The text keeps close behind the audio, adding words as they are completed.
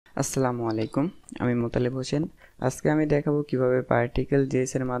আসসালামু আলাইকুম, আমি মোতালেব হোসেন। আজকে আমি দেখাবো কিভাবে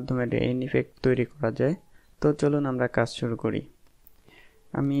particle.js এর মাধ্যমে রেইন ইফেক্ট তৈরি করা যায়। তো চলুন আমরা কাজ শুরু করি।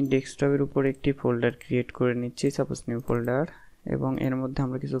 আমি ডেস্কটপের উপর একটি ফোল্ডার ক্রিয়েট করে নিচ্ছি, সাপোজ নিউ ফোল্ডার, এবং এর মধ্যে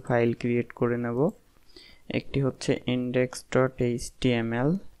আমরা কিছু ফাইল ক্রিয়েট করে নেব। একটি হচ্ছে index.html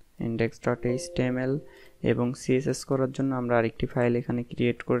এবং CSS করার জন্য আমরা আরেকটি ফাইল এখানে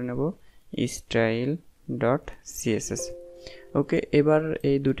ক্রিয়েট করে নেব, style.css। ওকে, এবার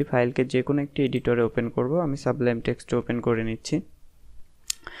এই দুটি ফাইলকে যে কোনো একটি এডিটরে ওপেন করব। আমি সাবলাইম টেক্সট ওপেন করে নিচ্ছি।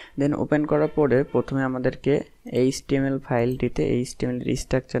 দেন ওপেন করার পরে প্রথমে আমাদেরকে HTML ফাইলটিতে HTML এর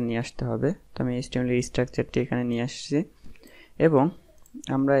স্ট্রাকচার নিয়ে আসতে হবে। তো আমি HTML এর স্ট্রাকচারটি এখানে নিয়ে আসছি, এবং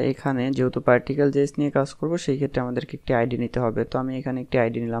আমরা এখানে যেহেতু particle.js নিয়ে কাজ করব সেই ক্ষেত্রে আমাদেরকে একটি আইডি নিতে হবে। তো আমি এখানে একটি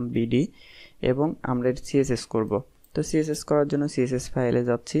আইডি নিলাম bd, এবং আমরা CSS করব। তো CSS করার জন্য CSS ফাইলে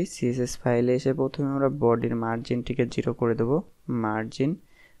যাচ্ছি। CSS ফাইলে এসে প্রথমে আমরা বডির মার্জিনটিকে 0 করে দেব, মার্জিন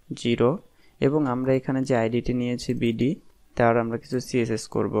 0, এবং আমরা এখানে যে আইডিটি নিয়েছি bd, তার আমরা কিছু CSS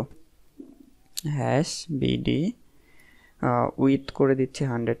করব। #bd উইথ করে দিচ্ছি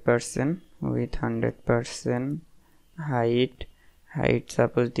 100%, উইথ 100%, হাইট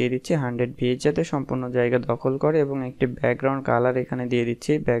সাপোজ দিয়ে দিচ্ছি 100 VH যাতে সম্পূর্ণ জায়গা দখল করে, এবং একটি ব্যাকগ্রাউন্ড কালার এখানে দিয়ে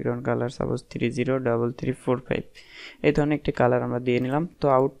দিচ্ছি। ব্যাকগ্রাউন্ড কালার সাপোজ 303345, এই ধরনের একটি কালার আমরা দিয়ে নিলাম। তো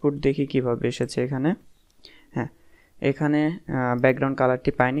আউটপুট দেখি কিভাবে এসেছে এখানে। হ্যাঁ, এখানে ব্যাকগ্রাউন্ড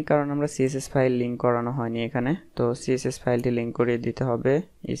কালারটি পাইনি কারণ আমরা CSS ফাইল লিঙ্ক করানো হয়নি এখানে। তো CSS ফাইলটি লিঙ্ক করিয়ে দিতে হবে,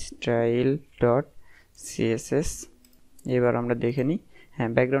 style.css। এবার আমরা দেখে নিই।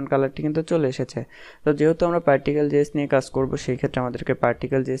 হ্যাঁ, ব্যাকগ্রাউন্ড কালারটি কিন্তু চলে এসেছে। তো যেহেতু আমরা particle.js নিয়ে কাজ করব সেই ক্ষেত্রে আমাদেরকে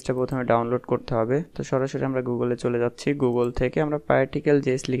particle.jsটা প্রথমে ডাউনলোড করতে হবে। তো সরাসরি আমরা গুগলে চলে যাচ্ছি। গুগল থেকে আমরা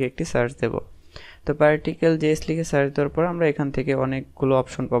particle.js লিখে একটি সার্চ দেব। তো particle.js লিখে সার্চ দেওয়ার পর আমরা এখান থেকে অনেকগুলো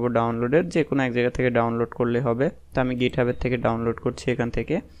অপশন পাবো ডাউনলোডের, যে কোনো এক জায়গা থেকে ডাউনলোড করলে হবে। তো আমি গিটহাবের থেকে ডাউনলোড করছি এখান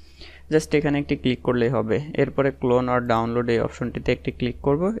থেকে। জাস্ট এখানে একটি ক্লিক করলেই হবে। এরপরে ক্লোন আর ডাউনলোড এই অপশনটিতে একটি ক্লিক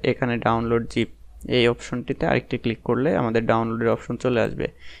করব। এখানে ডাউনলোড জিপ এই অপশনটিতে আরেকটি ক্লিক করলে আমাদের ডাউনলোডের অপশন চলে আসবে।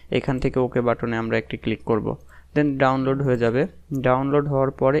 এখান থেকে ওকে বাটনে আমরা একটি ক্লিক করব, দেন ডাউনলোড হয়ে যাবে। ডাউনলোড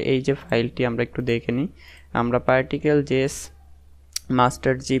হওয়ার পরে এই যে ফাইলটি আমরা একটু দেখে নিই। আমরা particle.js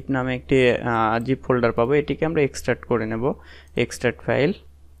মাস্টার জিপ নামে একটি জিপ ফোল্ডার পাবো। এটিকে আমরা এক্সট্রাক্ট করে নেব, এক্সট্রাক্ট ফাইল।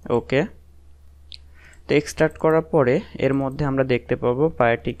 ওকে, তো এক্সট্রাক্ট করার পরে এর মধ্যে আমরা দেখতে পাবো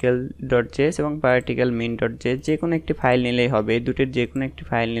particle.js এবং particle.min.js, যে কোনো একটি ফাইল নিলেই হবে। এই দুটির যে কোনো একটি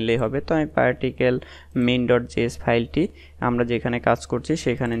ফাইল নিলেই হবে। তো আমি particle.min.js ফাইলটি আমরা যেখানে কাজ করছি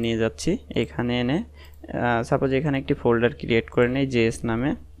সেখানে নিয়ে যাচ্ছি। এখানে এনে সাপোজ এখানে একটি ফোল্ডার ক্রিয়েট করে নেই js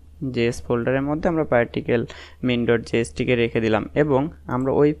নামে। js ফোল্ডারের মধ্যে আমরা particle.min.js টিকে রেখে দিলাম, এবং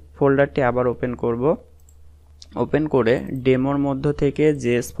আমরা ওই ফোল্ডারটি আবার ওপেন করব। ওপেন করে ডেমোর মধ্য থেকে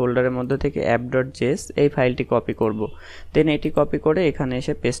js ফোল্ডারের মধ্য থেকে app.js এই ফাইলটি কপি করব। দেন এটি কপি করে এখানে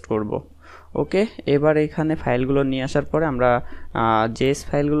এসে পেস্ট করব। ওকে, এবার এখানে ফাইলগুলো নিয়ে আসার পরে আমরা js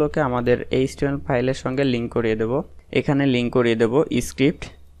ফাইলগুলোকে আমাদের HTML ফাইলের সঙ্গে লিংক করিয়ে দেব। এখানে লিংক করিয়ে দেব স্ক্রিপ্ট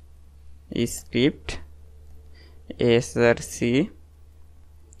src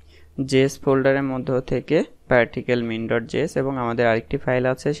js ফোল্ডারের মধ্য থেকে particle.min.js, এবং আমাদের আরেকটি ফাইল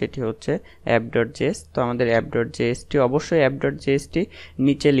আছে সেটি হচ্ছে app.js। তো আমাদের app.js-টি অবশ্যই app.js-টি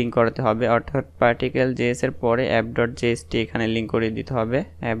নিচে লিংক করাতে হবে, অর্থাৎ particle.js এর পরে app.js-টি এখানে লিংক করে দিতে হবে,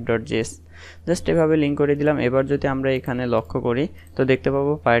 app.js। জাস্ট এভাবে লিংক করে দিলাম। এবার যদি আমরা এখানে লক্ষ্য করি তো দেখতে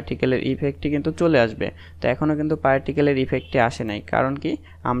পাবো পার্টিকেলের ইফেক্টটি কিন্তু চলে আসবে। তো এখনও কিন্তু পার্টিকেলের ইফেক্টটি আসে নাই, কারণ কি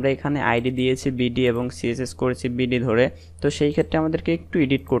আমরা এখানে আইডি দিয়েছি bd এবং CSS করেছি bd ধরে। তো সেই ক্ষেত্রে আমাদেরকে একটু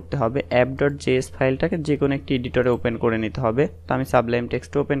এডিট করতে হবে। app.js ফাইলটাকে যে কোনো একটি এডিটরে ওপেন করে নিতে হবে। তো আমি সাবলাইম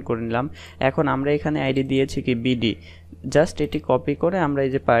টেক্সট ওপেন করে নিলাম। এখন আমরা এখানে আইডি দিয়েছি কি bd, জাস্ট এটি কপি করে আমরা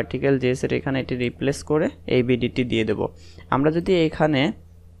এই যে particle.js এর এখানে এটি রিপ্লেস করে এই bdটি দিয়ে দেব। আমরা যদি এখানে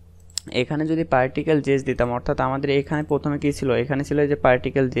যদি particle.js দিতাম, অর্থাৎ আমাদের এখানে প্রথমে কি ছিল, এখানে ছিল যে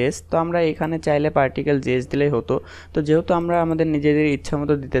particle.js, তো আমরা এখানে চাইলে particle.js দিলেই হতো। তো যেহেতু আমরা আমাদের নিজেদের ইচ্ছা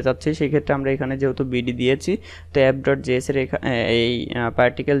মতো দিতে চাচ্ছি সেই ক্ষেত্রে আমরা এখানে যেহেতু bd দিয়েছি, তো app.js এর এই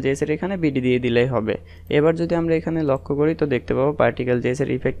particle.js এর এখানে bd দিয়ে দিলেই হবে। এবার যদি আমরা এখানে লক্ষ্য করি তো দেখতে পাবো particle.js এর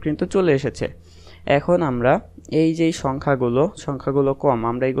ইফেক্ট কিন্তু চলে এসেছে। এখন আমরা এই যে সংখ্যাগুলো কম,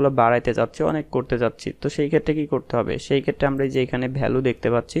 আমরা এগুলো বাড়াইতে যাচ্ছি, অনেক করতে যাচ্ছি। তো সেই ক্ষেত্রে কি করতে হবে? সেই ক্ষেত্রে আমরা যে এখানে ভ্যালু দেখতে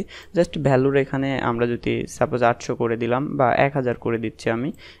পাচ্ছি, জাস্ট ভ্যালুর এখানে আমরা যদি সাপোজ 800 করে দিলাম বা 1000 করে দিচ্ছি, আমি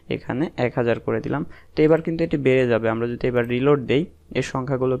এখানে 1000 করে দিলাম। তো এবার কিন্তু এটি বেড়ে যাবে। আমরা যদি এবার রিলোড দেই, এর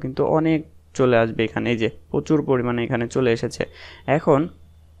সংখ্যাগুলো কিন্তু অনেক চলে আসবে এখানে, এই যে প্রচুর পরিমাণে এখানে চলে এসেছে। এখন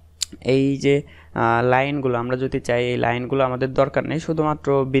এই যে লাইনগুলো আমরা যদি চাই, এই লাইনগুলো আমাদের দরকার নেই, শুধুমাত্র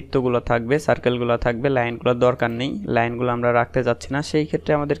বৃত্তগুলো থাকবে, সার্কেলগুলো থাকবে, লাইনগুলো দরকার নেই, লাইনগুলো আমরা রাখতে যাচ্ছি না। সেই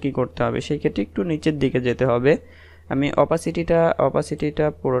ক্ষেত্রে আমাদের কি করতে হবে? সেই ক্ষেত্রে একটু নিচের দিকে যেতে হবে। আমি অপাসিটিটা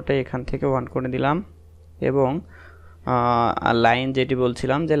পুরোটাই এখান থেকে 1 করে দিলাম এবং লাইন যেটি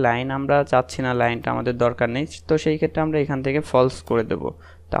বলছিলাম যে লাইন আমরা চাচ্ছি না, লাইনটা আমাদের দরকার নেই, তো সেই ক্ষেত্রে আমরা এখান থেকে ফলস করে দেব।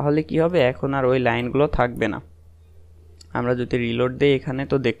 তাহলে কি হবে, এখন আর ওই লাইনগুলো থাকবে না। আমরা যদি রিলোড দেই এখানে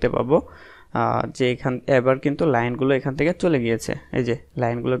তো দেখতে পাবো যে এবার কিন্তু লাইনগুলো এখান থেকে চলে গিয়েছে। এই যে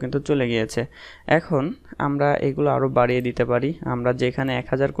লাইনগুলো কিন্তু চলে গিয়েছে। এখন আমরা এগুলো আরও বাড়িয়ে দিতে পারি। আমরা যেখানে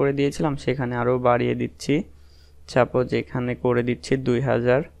 1000 করে দিয়েছিলাম সেখানে আরও বাড়িয়ে দিচ্ছি। সাপোজ এখানে করে দিচ্ছি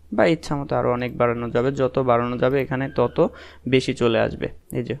 2000, বা ইচ্ছা মতো আরও অনেক বাড়ানো যাবে। যত বাড়ানো যাবে এখানে তত বেশি চলে আসবে।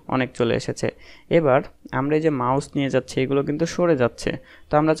 এই যে অনেক চলে এসেছে। এবার আমরা এই যে মাউস নিয়ে যাচ্ছি এগুলো কিন্তু সরে যাচ্ছে,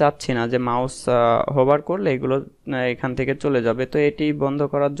 তো আমরা চাচ্ছি না যে মাউস হোভার করলে এগুলো এখান থেকে চলে যাবে। তো এটি বন্ধ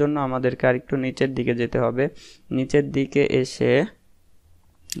করার জন্য আমাদেরকে আরেকটু নিচের দিকে যেতে হবে। নিচের দিকে এসে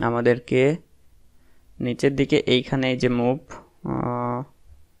আমাদেরকে নিচের দিকে এইখানে এই যে মুভ,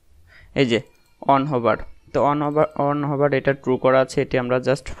 এই যে অন হোভার, তো অন হোভার এটা ট্রু করা আছে, এটি আমরা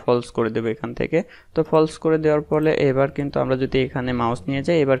জাস্ট ফলস করে দেবো এখান থেকে। তো ফলস করে দেওয়ার ফলে এবার কিন্তু আমরা যদি এখানে মাউস নিয়ে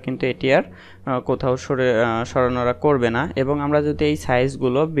যাই এবার কিন্তু এটি আর কোথাও সরানোরা করবে না। এবং আমরা যদি এই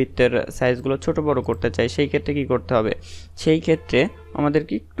সাইজগুলো, বৃত্তের সাইজগুলো ছোট বড় করতে চাই সেই ক্ষেত্রে কি করতে হবে, সেই ক্ষেত্রে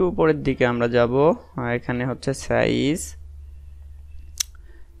আমাদেরকে একটু উপরের দিকে আমরা যাব। এখানে হচ্ছে সাইজ,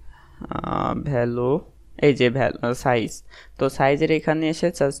 ভ্যালু, এই যে সাইজ, তো সাইজের এখানে এসে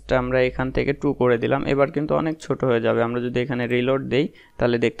জাস্ট আমরা এখান থেকে 2 করে দিলাম। এবার কিন্তু অনেক ছোট হয়ে যাবে। আমরা যদি এখানে রিলোড দেই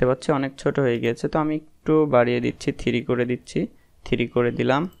তাহলে দেখতে পাচ্ছি অনেক ছোট হয়ে গিয়েছে। তো আমি একটু বাড়িয়ে দিচ্ছি, 3 করে দিচ্ছি, 3 করে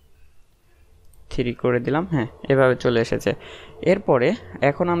দিলাম, 3 করে দিলাম। হ্যাঁ, এভাবে চলে এসেছে। এরপরে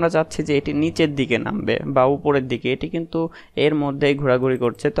এখন আমরা চাচ্ছি যে এটি নিচের দিকে নামবে বা উপরের দিকে, এটি কিন্তু এর মধ্যেই ঘোরাঘুরি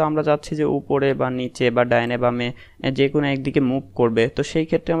করছে। তো আমরা চাচ্ছি যে উপরে বা নিচে বা ডাইনে বামে যে কোনো একদিকে মুভ করবে। তো সেই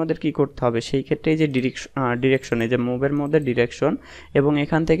ক্ষেত্রে আমাদের কি করতে হবে, সেই ক্ষেত্রে এই যে ডিরেকশন, এই যে মুভের মধ্যে ডিরেকশন, এবং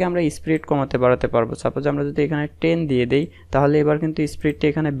এখান থেকে আমরা স্পিড কমাতে বাড়াতে পারবো। সাপোজ আমরা যদি এখানে 10 দিয়ে দেই তাহলে এবার কিন্তু স্পিডটি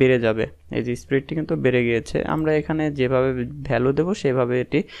এখানে বেড়ে যাবে। এই যে স্পিডটি কিন্তু বেড়ে গিয়েছে। আমরা এখানে যেভাবে ভ্যালু দেবো সেভাবে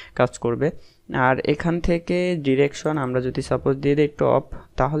এটি কাজ করবে। আর এখান থেকে ডিরেকশন আমরা যদি সাপোজ দিয়ে দিই টপ,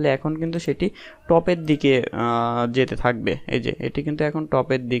 তাহলে এখন কিন্তু সেটি টপের দিকে যেতে থাকবে। এই যে এটি কিন্তু এখন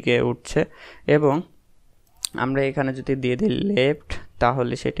টপের দিকে উঠছে। এবং আমরা এখানে যদি দিয়ে দিই লেফট,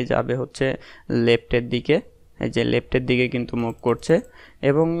 তাহলে সেটি যাবে হচ্ছে লেফটের দিকে। এই যে লেফটের দিকে কিন্তু মুভ করছে।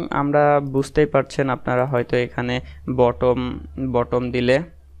 এবং আমরা বুঝতেই পারছেন আপনারা হয়তো এখানে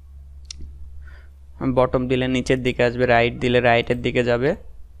বটম দিলে নিচের দিকে আসবে, রাইট দিলে রাইটের দিকে যাবে,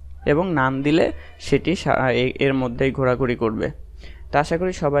 এবং নান দিলে সেটি এর মধ্যেই ঘোরাঘুরি করবে। তো আশা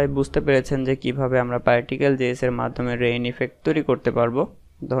করি সবাই বুঝতে পেরেছেন যে কিভাবে আমরা পার্টিকেল জেএস এর মাধ্যমে রেইন ইফেক্ট তৈরি করতে পারবো।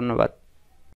 ধন্যবাদ।